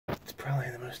probably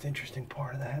the most interesting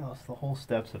part of the house. The whole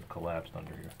steps have collapsed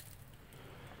under here.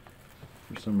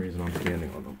 For some reason, I'm standing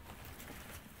on them.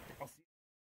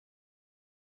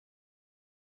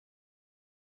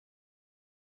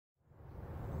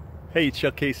 Hey, it's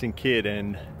Chuck Case and Kid,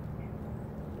 and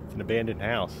it's an abandoned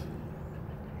house.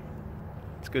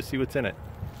 Let's go see what's in it.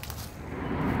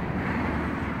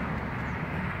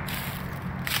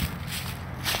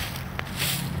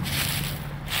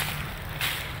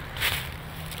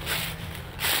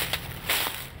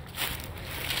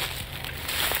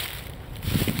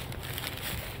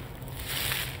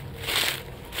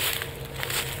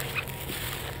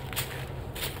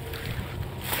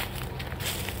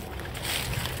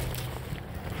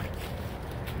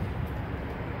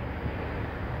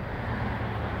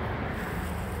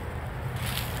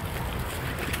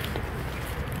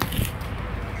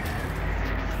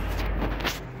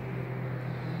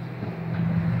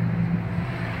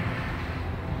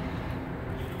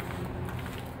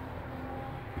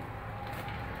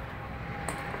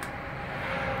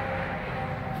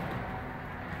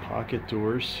 Pocket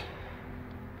doors.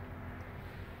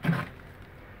 A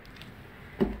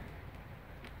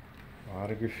lot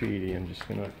of graffiti. I'm just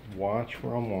gonna watch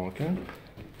where I'm walking.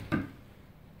 It's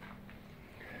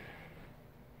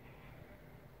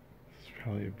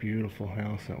probably a beautiful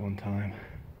house at one time.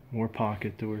 More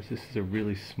pocket doors. This is a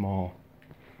really small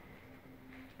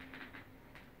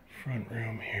front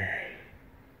room here.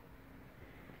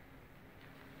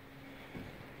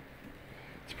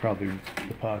 It's probably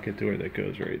the pocket door that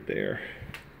goes right there.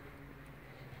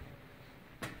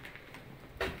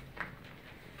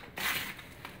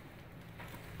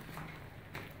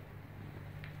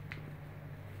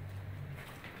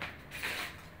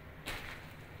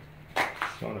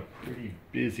 It's on a pretty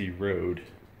busy road.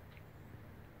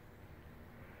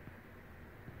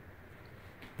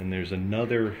 And there's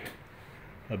another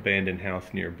abandoned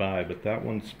house nearby, but that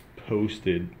one's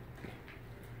posted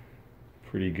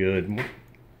pretty good.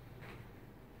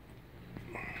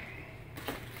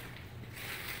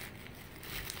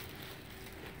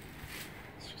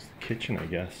 Kitchen, I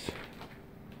guess.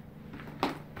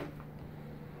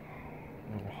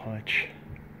 Little hutch.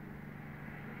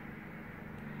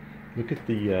 Look at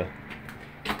the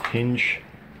hinge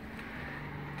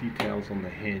details on the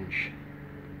hinge.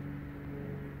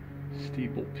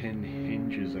 Steeple pin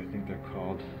hinges, I think they're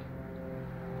called.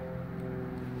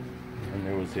 And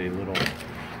there was a little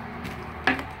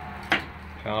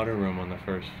powder room on the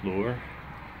first floor.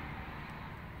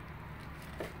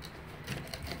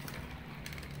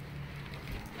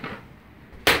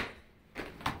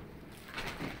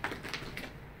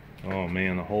 Oh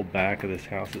man, the whole back of this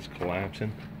house is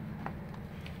collapsing.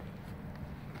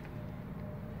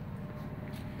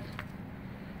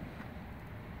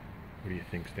 What do you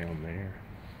think's down there?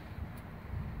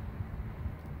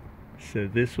 So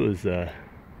this was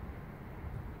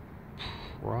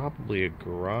probably a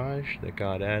garage that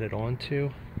got added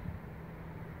onto.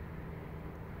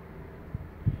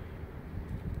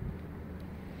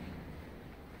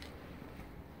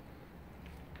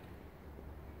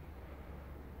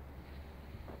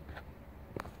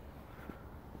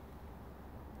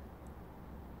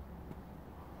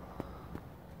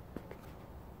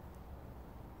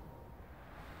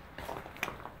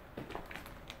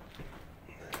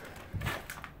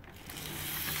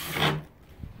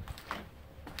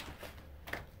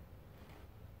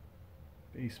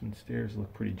 Basement stairs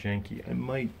look pretty janky. I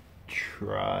might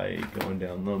try going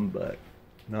down them, but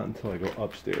not until I go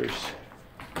upstairs.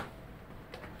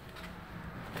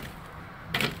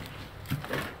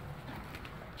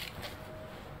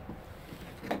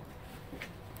 It's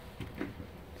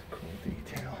a cool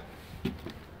detail.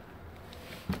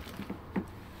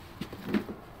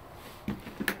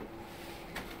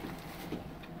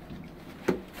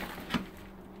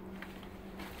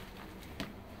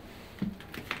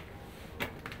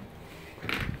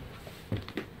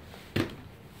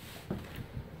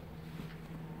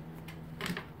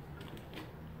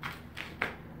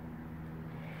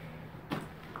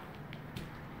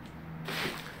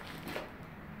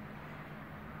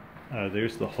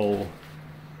 There's the hole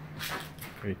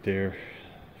right there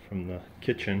from the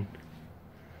kitchen,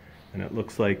 and it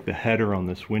looks like the header on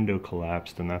this window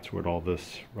collapsed, and that's where all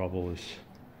this rubble is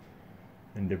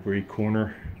and debris.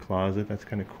 Corner closet, that's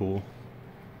kind of cool.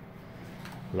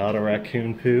 A lot of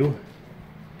raccoon poo,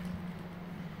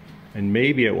 and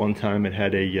maybe at one time it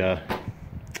had a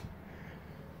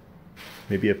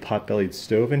maybe a pot-bellied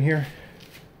stove in here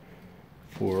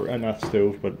for not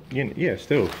stove, but yeah,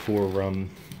 stove for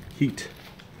heat.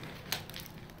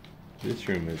 This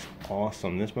room is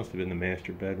awesome. This must have been the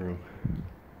master bedroom.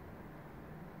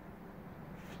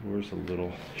 Floor's a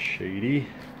little shady.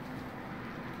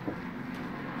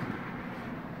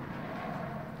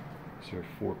 These are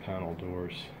 4-panel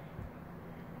doors.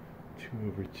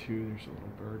 2/2. There's a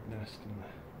little bird nest in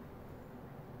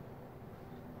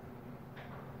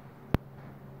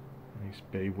the nice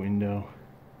bay window.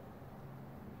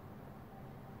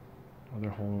 Another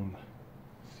hole in the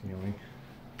ceiling.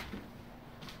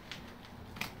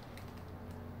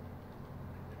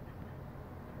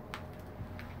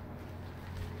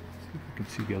 See if we can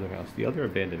see the other house. The other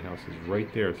abandoned house is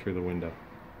right there through the window.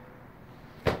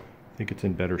 I think it's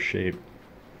in better shape.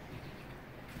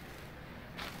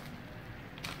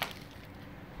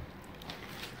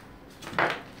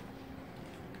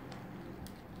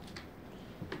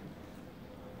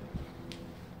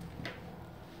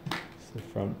 The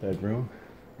front bedroom.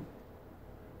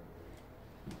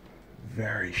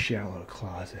 Very shallow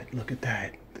closet. Look at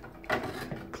that. The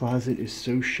closet is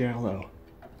so shallow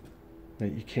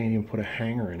that you can't even put a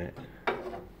hanger in it.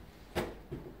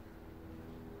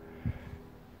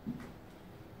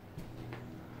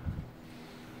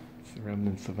 It's the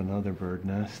remnants of another bird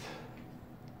nest.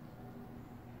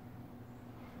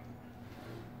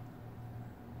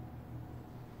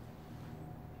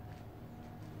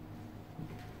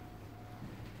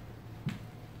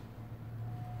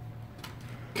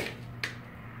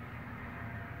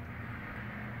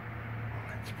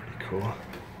 Cool.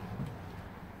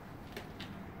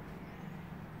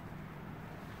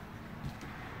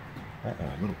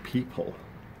 A little peephole.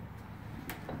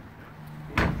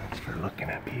 That's for looking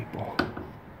at people.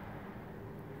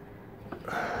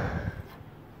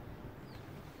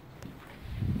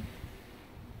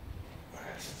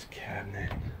 This is a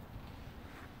cabinet.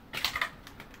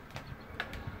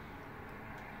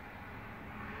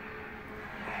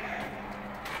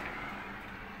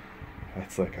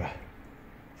 That's like a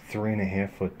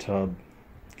 3.5-foot tub,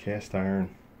 cast iron.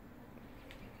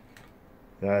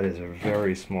 That is a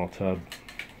very small tub.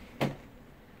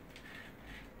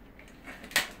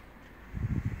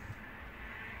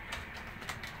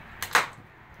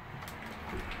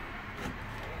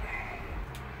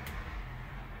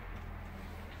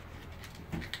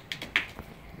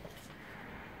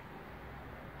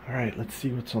 All right, let's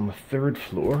see what's on the 3rd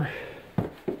floor.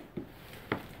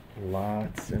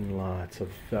 Lots and lots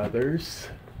of feathers.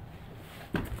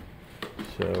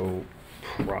 So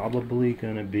probably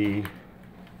gonna be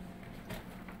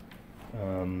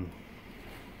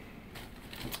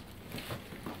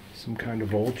some kind of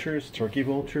vultures, turkey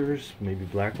vultures, maybe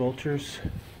black vultures.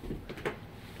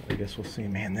 I guess we'll see.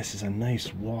 Man, this is a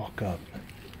nice walk-up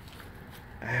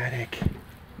attic.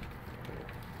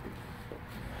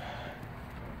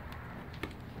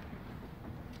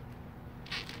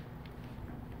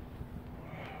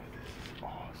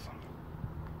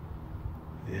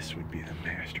 This would be the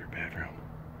master bedroom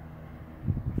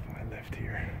if I lived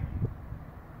here.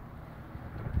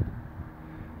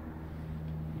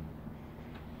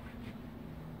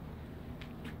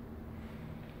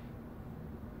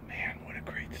 Man, what a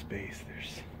great space.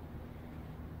 There's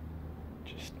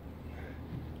just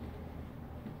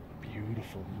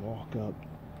beautiful walk up,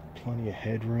 plenty of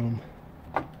headroom,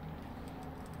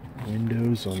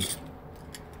 windows on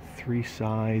 3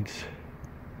 sides.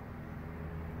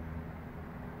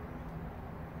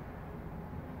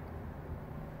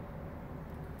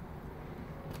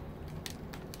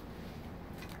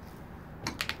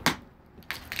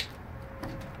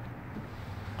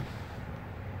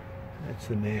 That's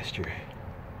the master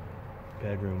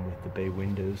bedroom with the bay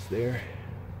windows there.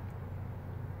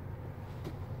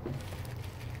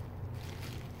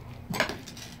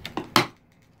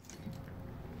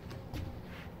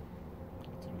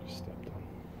 Just stepped on.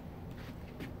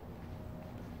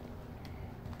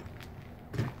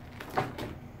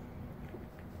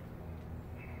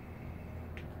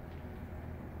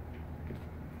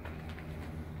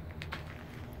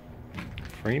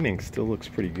 Framing still looks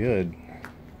pretty good.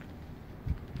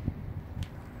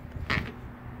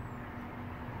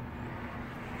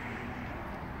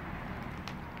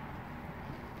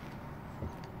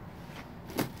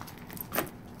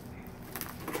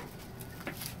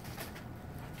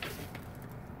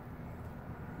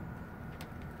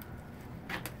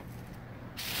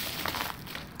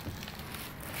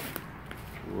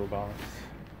 Box.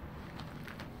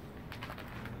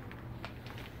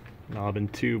 Knob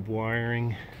and tube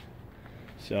wiring.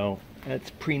 So that's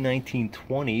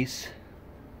pre-1920s.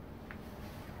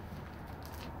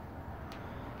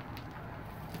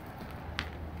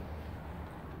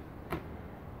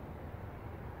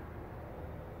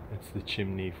 That's the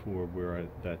chimney for where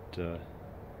that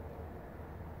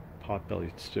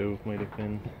pot-bellied stove might have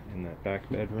been in that back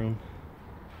bedroom.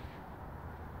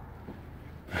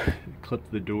 clip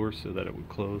the door so that it would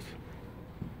close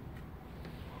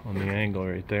on the angle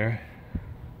right there.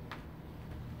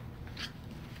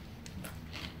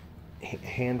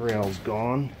 Handrail's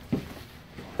gone.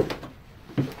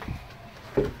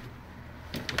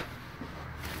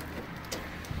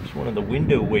 There's one of the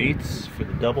window weights for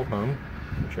the double hung,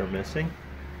 which are missing.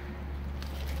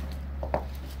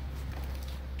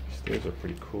 Stairs are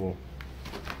pretty cool.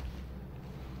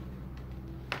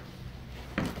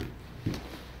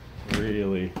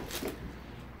 Really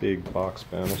big box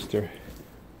banister.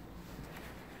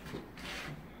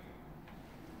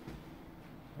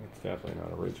 It's definitely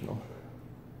not original.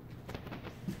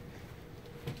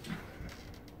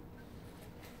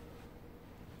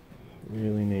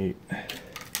 Really neat.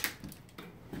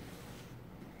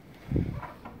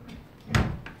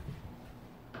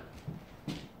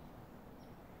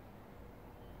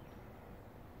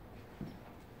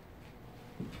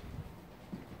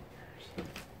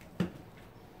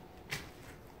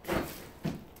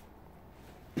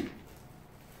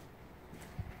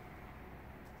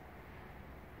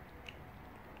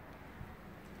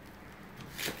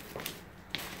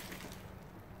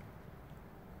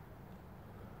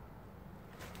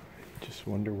 Just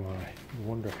wonder why.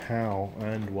 Wonder how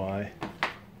and why.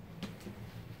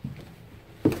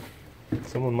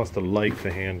 Someone must have liked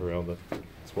the handrail.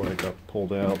 That's why it got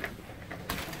pulled out.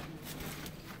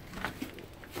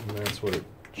 And that's what it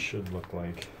should look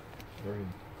like. Very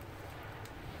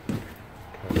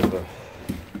kind of a.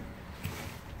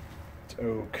 It's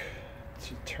oak.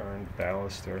 It's a turned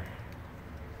baluster.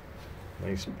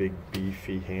 Nice big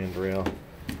beefy handrail.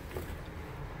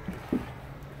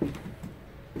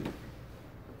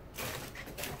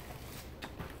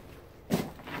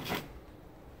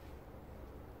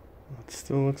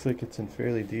 Still looks like it's in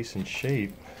fairly decent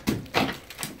shape.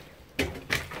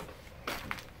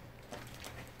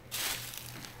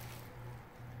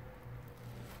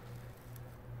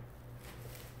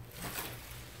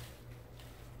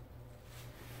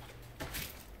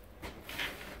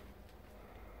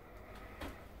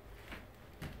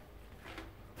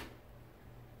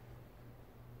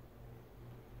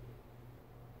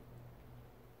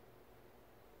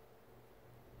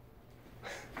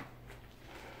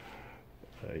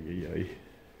 Ay.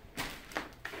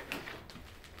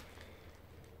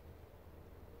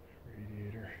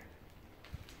 Radiator.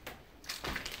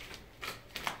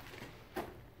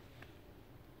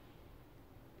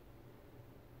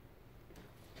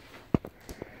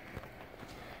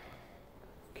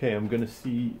 Okay, I'm gonna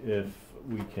see if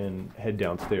we can head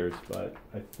downstairs, but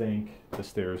I think the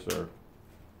stairs are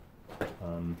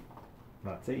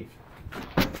not safe.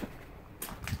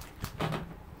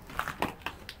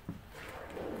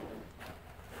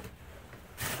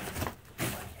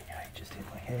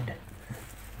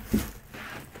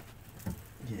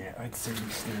 Yeah, I'd say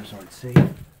these stairs aren't safe.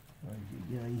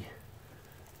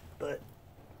 But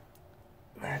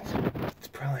that's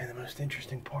probably the most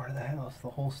interesting part of the house. The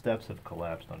whole steps have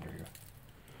collapsed under here.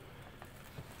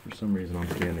 For some reason I'm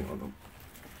standing on them.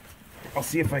 I'll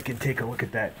see if I can take a look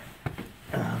at that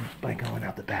by going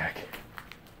out the back.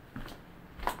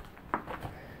 I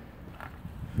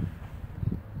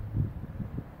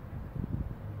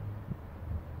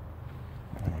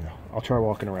don't know. I'll try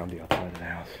walking around the outside of the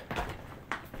house.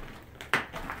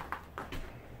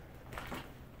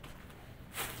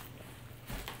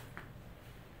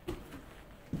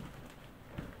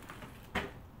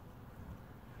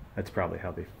 That's probably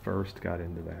how they first got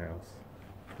into the house.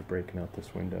 They're breaking out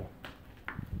this window.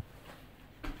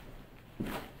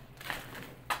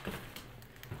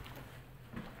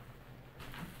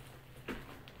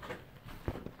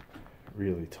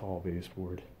 Really tall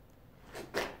baseboard.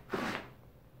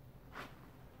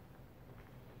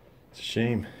 It's a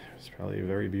shame. It's probably a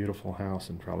very beautiful house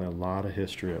and probably a lot of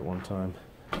history at one time.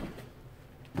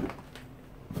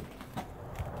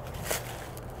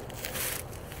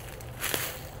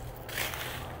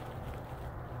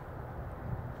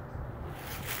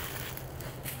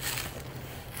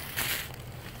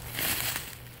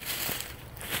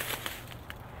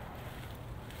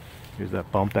 Here's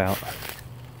that bump out.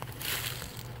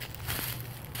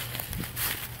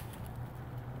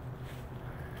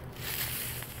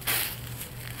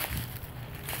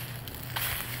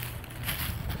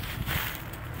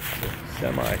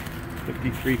 Semi,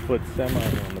 53-foot semi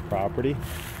on the property.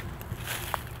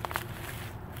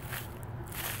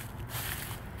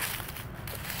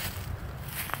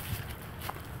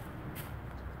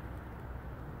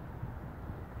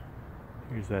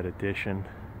 Here's that addition.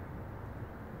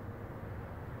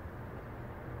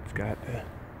 It's got the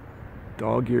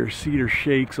dog-ear cedar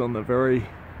shakes on the very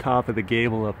top of the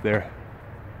gable up there.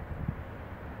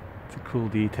 It's a cool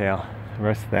detail. The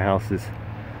rest of the house is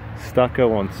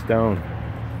stucco on stone.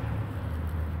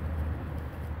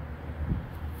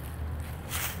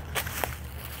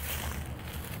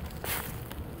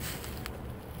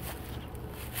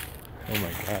 Oh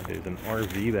my God, there's an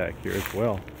RV back here as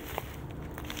well.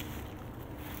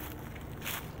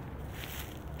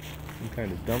 Some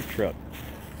kind of dump truck.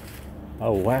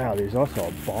 Oh wow, there's also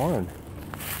a barn.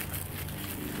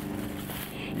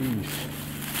 Jeez.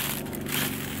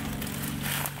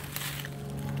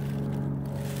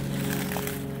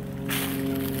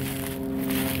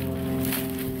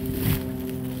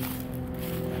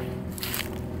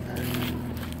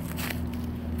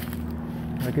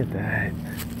 Look at that.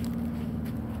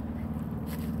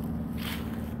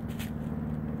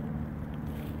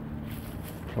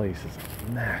 Place is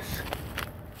a mess.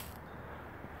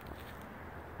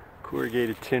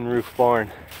 Corrugated tin roof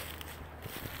barn.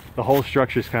 The whole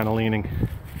structure is kind of leaning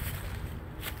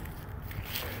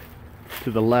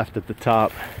to the left at the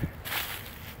top.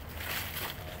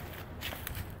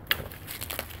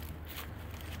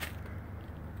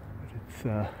 It's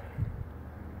I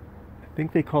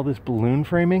think they call this balloon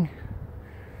framing,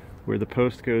 where the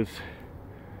post goes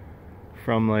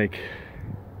from like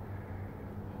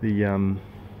the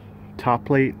top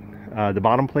plate, the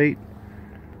bottom plate,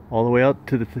 all the way up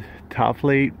to the top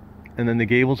plate, and then the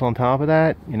gables on top of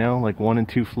that, you know, like 1 and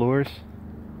 2 floors.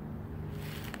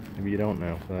 Maybe you don't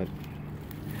know, but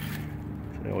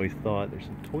that's what I always thought. There's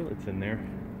some toilets in there.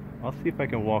 I'll see if I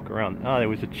can walk around. Ah, there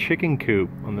was a chicken coop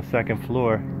on the 2nd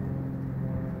floor.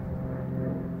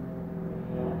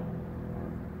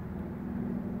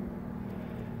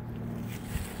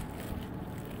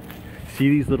 See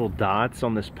these little dots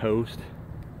on this post?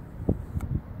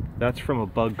 That's from a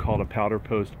bug called a powder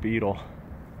post beetle.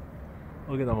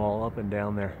 Look at them all up and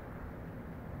down there.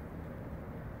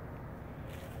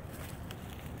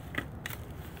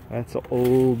 That's an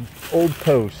old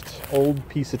post, old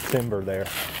piece of timber there.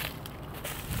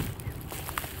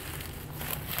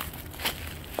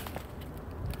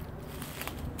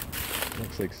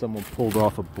 Looks like someone pulled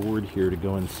off a board here to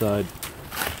go inside.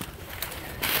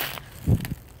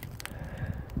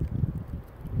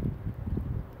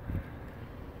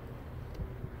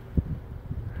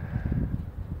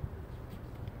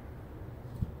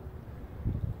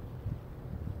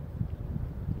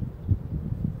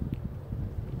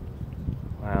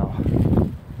 Wow,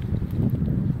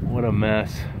 what a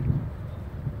mess.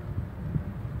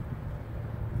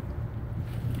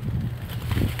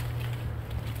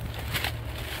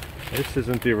 This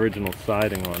isn't the original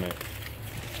siding on it.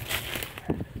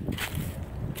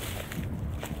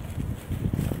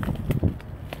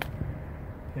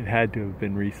 It had to have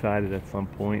been re-sided at some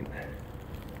point.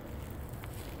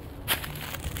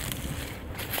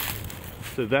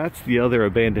 So that's the other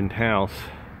abandoned house.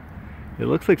 It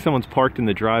looks like someone's parked in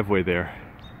the driveway there.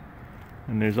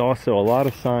 And there's also a lot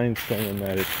of signs saying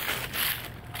that it's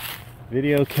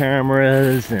video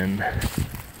cameras and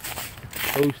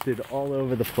posted all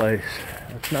over the place.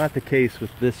 That's not the case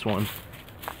with this one.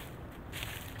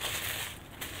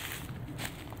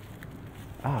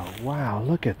 Oh wow,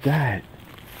 look at that.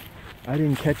 I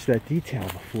didn't catch that detail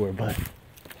before, but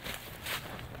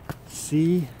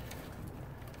see,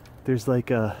 there's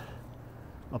like a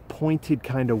pointed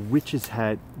kind of witch's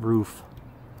hat roof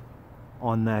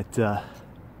on that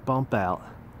bump out.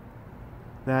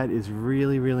 That is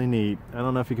really, really neat. I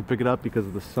don't know if you can pick it up because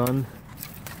of the sun,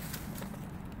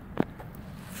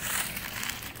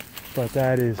 but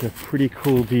that is a pretty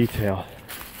cool detail.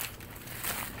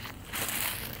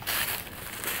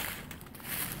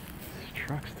 This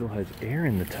truck still has air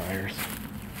in the tires.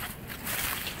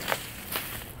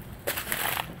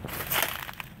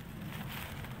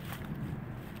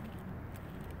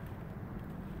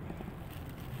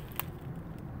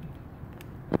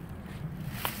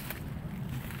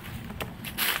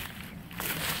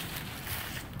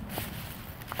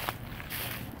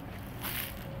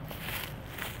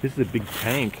 This is a big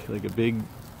tank, like a big,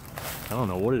 I don't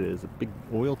know what it is, a big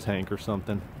oil tank or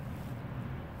something.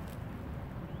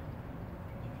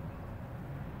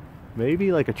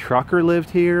 Maybe like a trucker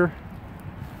lived here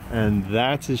and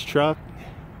that's his truck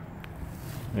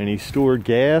and he stored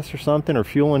gas or something or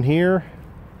fuel in here.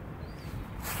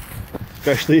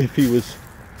 Especially if he was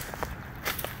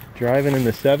driving in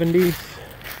the 70s.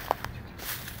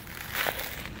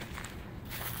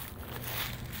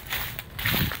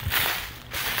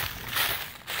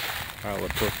 Pile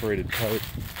of perforated pipe.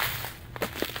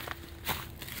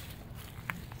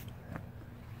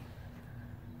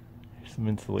 Here's some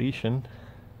insulation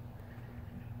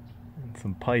and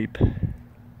some pipe.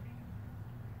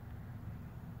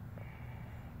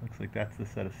 Looks like that's the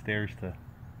set of stairs to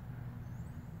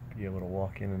be able to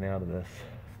walk in and out of this.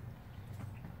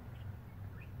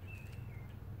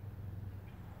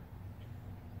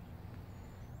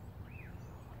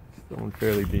 Still in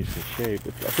fairly decent shape.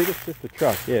 I think it's just a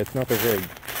truck. Yeah, it's not the rig.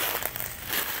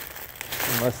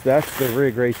 Unless that's the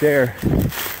rig right there.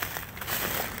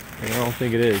 I don't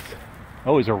think it is.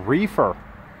 Oh, it's a reefer.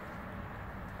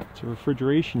 It's a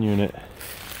refrigeration unit.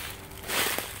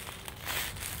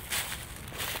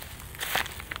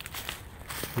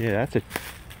 Yeah, that's a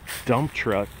dump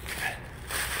truck.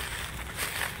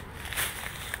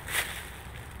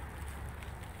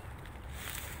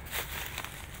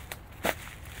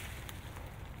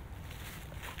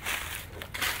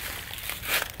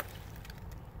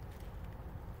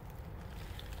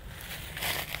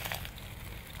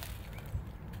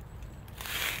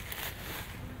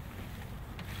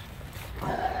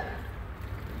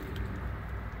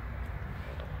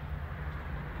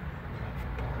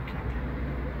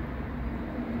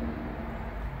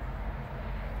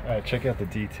 Alright, check out the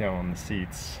detail on the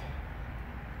seats.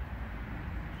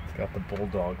 It's got the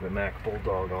Bulldog, the Mack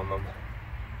Bulldog on them.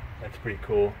 That's pretty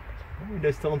cool. Oh,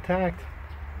 they're still intact.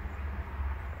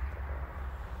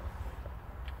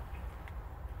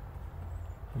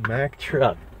 A Mack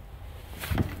truck.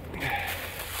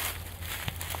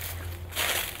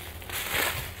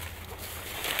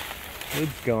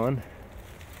 Lid's gone.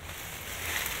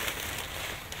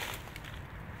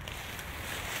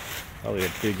 Probably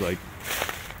a big, like,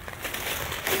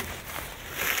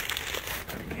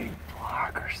 big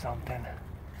block or something.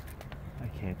 I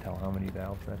can't tell how many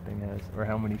valves that thing has, or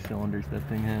how many cylinders that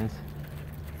thing has.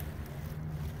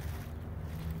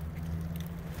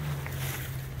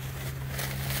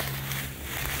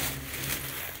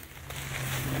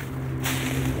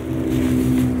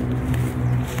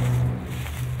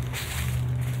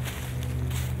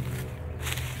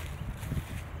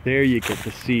 There you get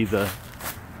to see the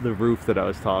roof that I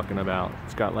was talking about.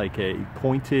 It's got like a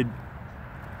pointed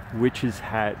witch's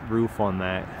hat roof on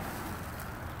that.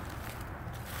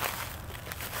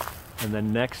 And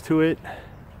then next to it,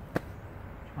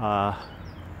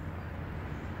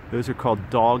 those are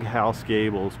called doghouse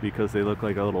gables because they look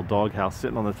like a little doghouse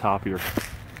sitting on the top of your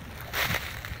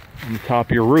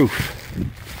roof.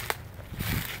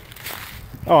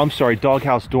 Oh, I'm sorry,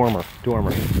 doghouse dormer.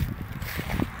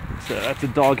 So that's a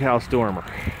doghouse dormer.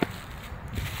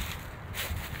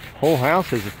 Whole house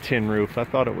has a tin roof. I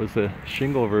thought it was a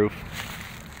shingle roof.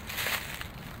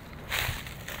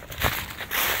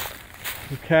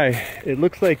 Okay, it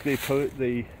looks like this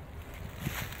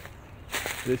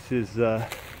is I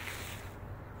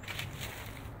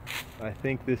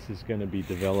think this is going to be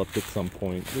developed at some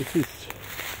point. This is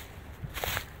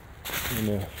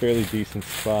in a fairly decent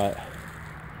spot.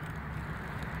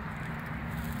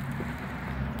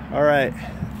 All right,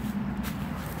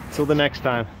 till the next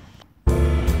time.